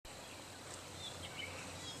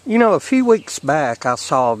You know, a few weeks back I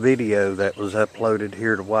saw a video that was uploaded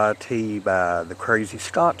here to YT by the crazy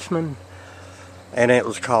Scotsman, and it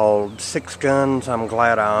was called 6 Guns I'm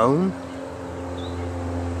Glad I Own.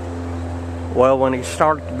 Well, when he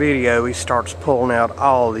started the video, he starts pulling out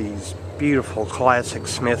all these beautiful classic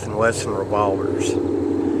Smith & Wesson revolvers.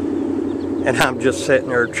 And I'm just sitting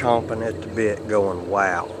there chomping at the bit going,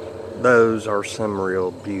 wow, those are some real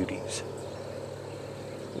beauties.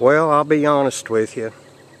 Well, I'll be honest with you.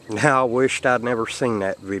 Now I wished I'd never seen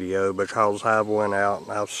that video because I went out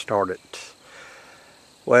and I've started,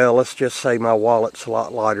 well, let's just say my wallet's a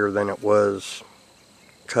lot lighter than it was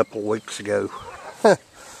a couple weeks ago.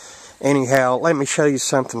 Anyhow, let me show you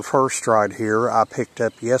something first right here I picked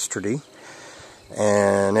up yesterday,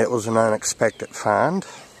 and it was an unexpected find.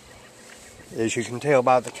 As you can tell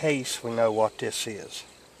by the case, we know what this is.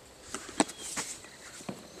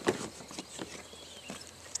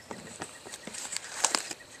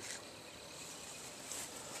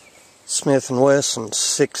 Smith & Wesson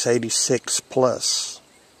 686 Plus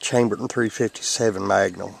chambered in 357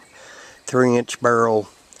 Magnum, 3-inch barrel,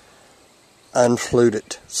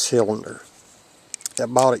 unfluted cylinder. I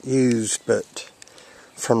bought it used, but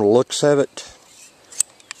from the looks of it,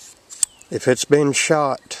 if it's been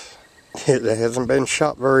shot, it hasn't been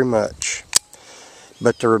shot very much.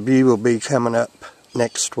 But the review will be coming up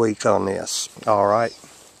next week on this. Alright.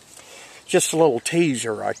 Just a little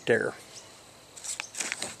teaser right there.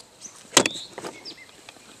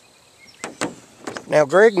 Now,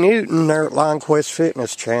 Greg Newton there at Lionquest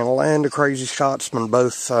Fitness channel and the Crazy Scotsman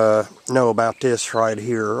both know about this right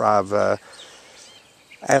here. I've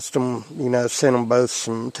asked them, sent them both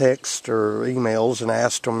some text or emails and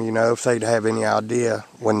asked them, if they'd have any idea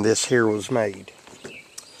when this here was made.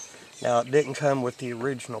 Now, it didn't come with the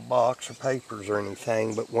original box or papers or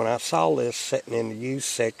anything, but when I saw this sitting in the used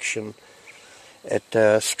section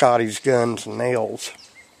at Scotty's Guns and Nails,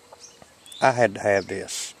 I had to have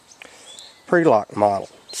this. Pre-lock model,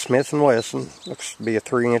 Smith & Wesson, looks to be a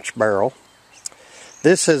 3-inch barrel.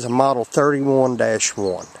 This is a model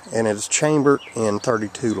 31-1, and it's chambered in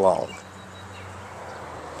 32 long.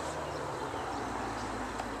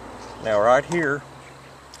 Now right here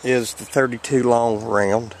is the 32 long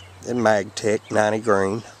round in Magtech 90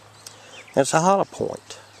 grain. That's a hollow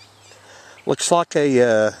point. Looks like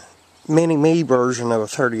a mini-me version of a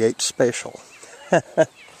 38 special.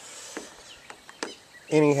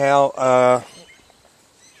 Anyhow, I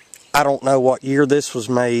don't know what year this was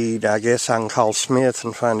made. I guess I can call Smith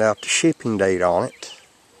and find out the shipping date on it.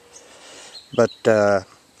 But I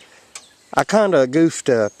kind of goofed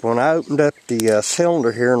up. When I opened up the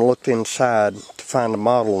cylinder here and looked inside to find the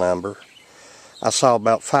model number, I saw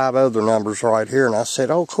about 5 other numbers right here, and I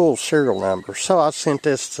said, oh cool, serial number. So I sent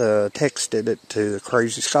this, texted it to the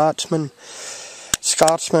Crazy Scotsman.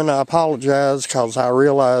 Scotsman, I apologize because I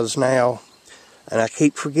realize now, and I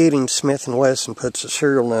keep forgetting Smith & Wesson puts the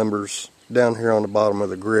serial numbers down here on the bottom of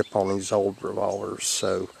the grip on these old revolvers.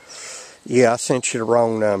 So, yeah, I sent you the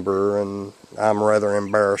wrong number, and I'm rather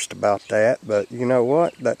embarrassed about that. But you know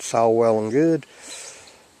what? That's all well and good.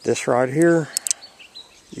 This right here,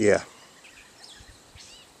 yeah.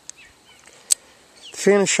 The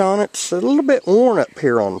finish on it's a little bit worn up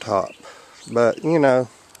here on top. But, you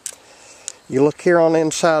look here on the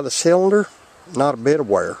inside of the cylinder, not a bit of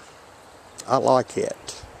wear. I like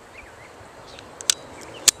it.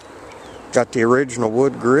 Got the original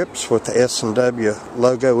wood grips with the S&W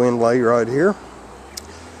logo inlay right here.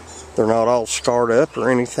 They're not all scarred up or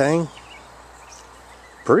anything.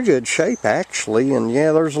 Pretty good shape actually, and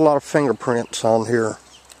yeah, there's a lot of fingerprints on here.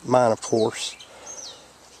 Mine, of course.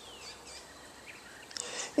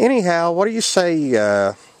 Anyhow, what do you say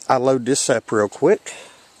I load this up real quick?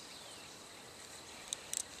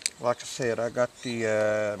 Like I said, I got the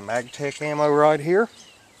Magtech ammo right here.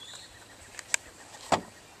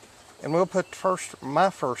 And we'll put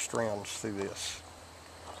my first rounds through this.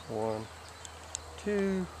 1,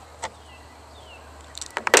 2,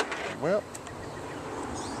 well,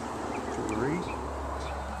 3,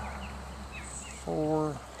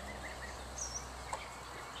 4,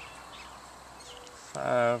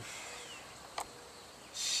 5,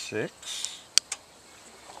 6.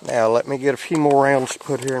 Now let me get a few more rounds to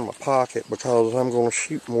put here in my pocket because I'm going to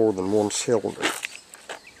shoot more than one cylinder.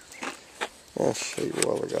 Let's see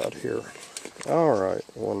what we got here. Alright,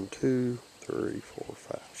 1, 2, 3, 4,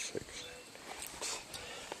 5, 6,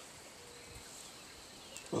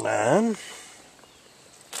 8, 9.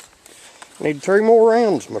 Need 3 more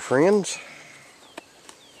rounds, my friends.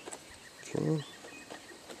 10,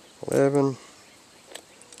 11,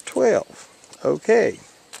 12. Okay.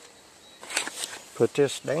 Put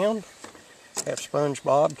this down. Have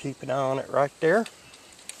SpongeBob keep an eye on it right there.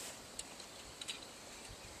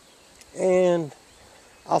 And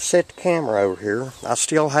I'll set the camera over here. I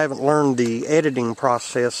still haven't learned the editing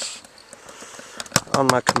process on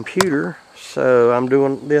my computer, so I'm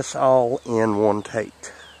doing this all in one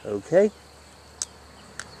take. Okay?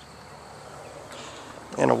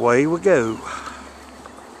 And away we go.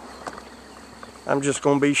 I'm just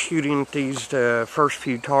going to be shooting at these first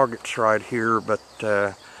few targets right here, but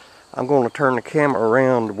I'm going to turn the camera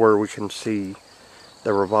around where we can see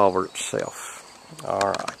the revolver itself.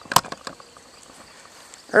 Alright.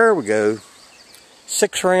 There we go.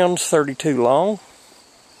 6 rounds, 32 long.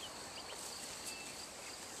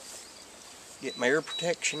 Get my ear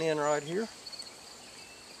protection in right here.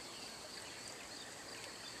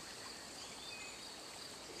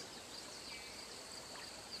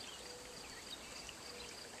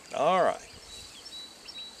 Alright.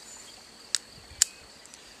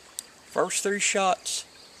 First 3 shots,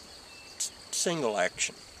 single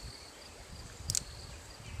action.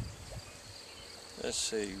 Let's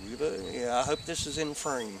see. Yeah, I hope this is in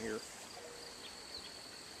frame here.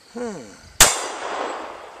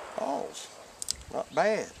 Oh, not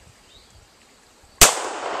bad.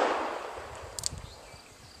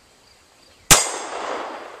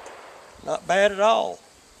 Not bad at all.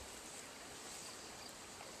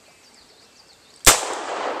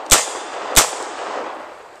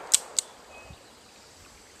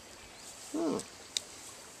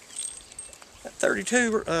 That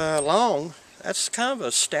 32 long, that's kind of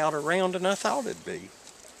a stouter round than I thought it'd be.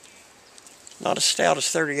 Not as stout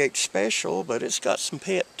as 38 Special, but it's got some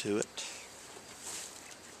pep to it.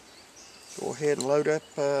 Go ahead and load up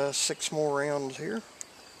 6 more rounds here.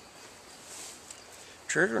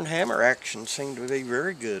 Trigger and hammer action seem to be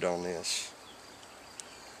very good on this.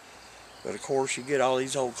 But of course you get all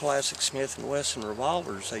these old classic Smith & Wesson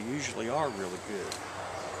revolvers, they usually are really good.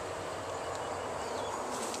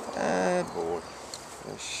 Ah boy.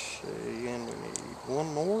 Let's see, and we need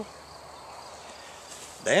 1 more.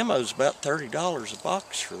 The ammo's about $30 a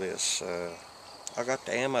box for this. I got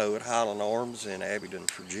the ammo at Highland Arms in Abingdon,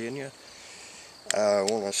 Virginia. I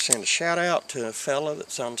want to send a shout out to a fella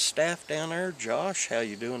that's on staff down there, Josh. How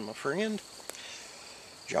you doing, my friend?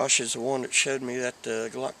 Josh is the one that showed me that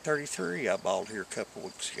Glock 33 I bought here a couple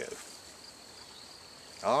weeks ago.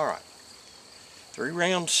 Alright. 3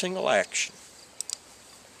 round single action.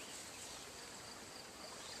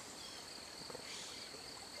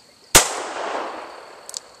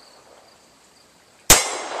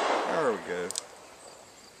 There we go.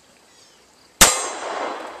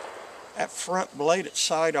 That front bladed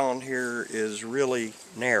sight on here is really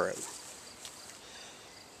narrow.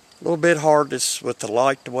 A little bit hard with the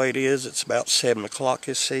light the way it is. It's about 7 o'clock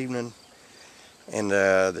this evening. And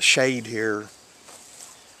the shade here,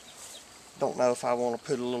 don't know if I want to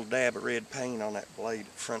put a little dab of red paint on that blade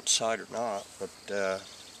front sight or not. But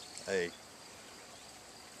hey.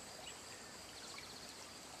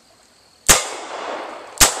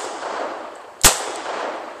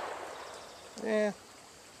 Yeah.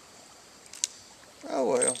 Oh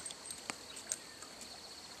well.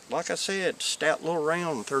 Like I said, stout little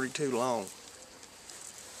round, 32 long.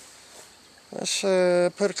 Let's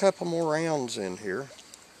put a couple more rounds in here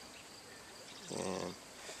and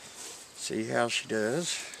see how she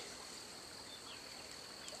does.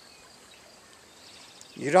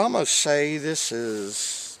 You'd almost say this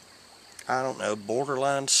is, I don't know,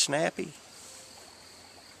 borderline snappy.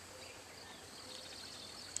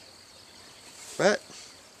 But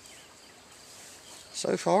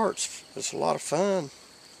so far it's a lot of fun.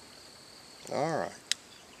 Alright.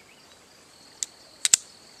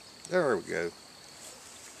 There we go.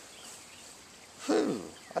 Whew.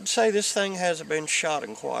 I'd say this thing hasn't been shot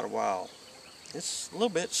in quite a while. It's a little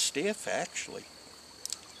bit stiff actually.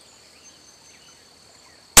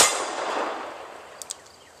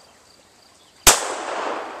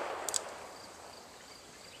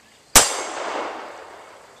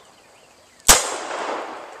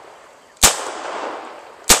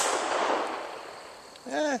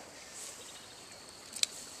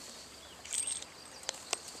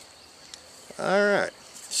 Alright,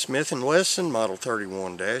 Smith & Wesson Model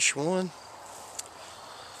 31-1,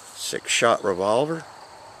 6-shot revolver.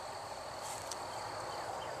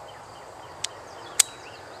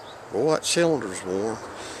 Boy, that cylinder's warm.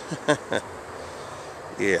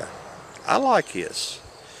 Yeah, I like this.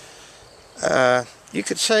 You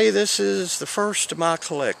could say this is the first of my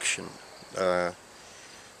collection. Like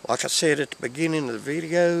I said at the beginning of the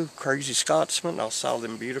video, Crazy Scotsman, I saw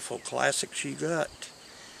them beautiful classics you got.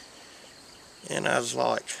 And I was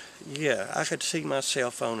like, yeah, I could see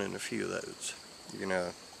myself owning a few of those, you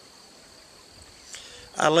know.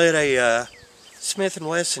 I let a Smith &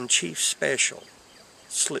 Wesson Chief Special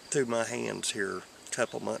slip through my hands here a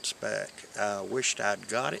couple months back. I wished I'd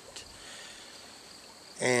got it.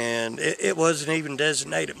 And it wasn't even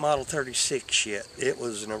designated Model 36 yet. It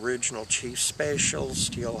was an original Chief Special,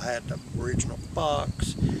 still had the original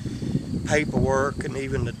box, paperwork, and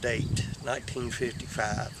even the date,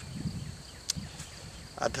 1955.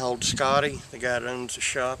 I told Scotty, the guy that owns the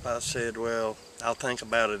shop, I said, well, I'll think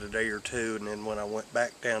about it a day or two, and then when I went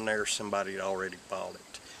back down there, somebody had already bought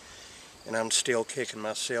it. And I'm still kicking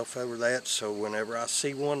myself over that, so whenever I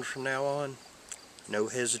see one from now on, no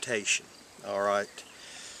hesitation. Alright.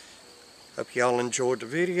 Hope y'all enjoyed the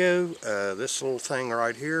video. This little thing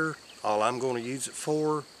right here, all I'm going to use it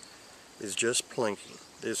for is just plinking.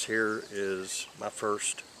 This here is my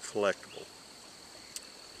first collectible.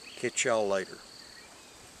 Catch y'all later.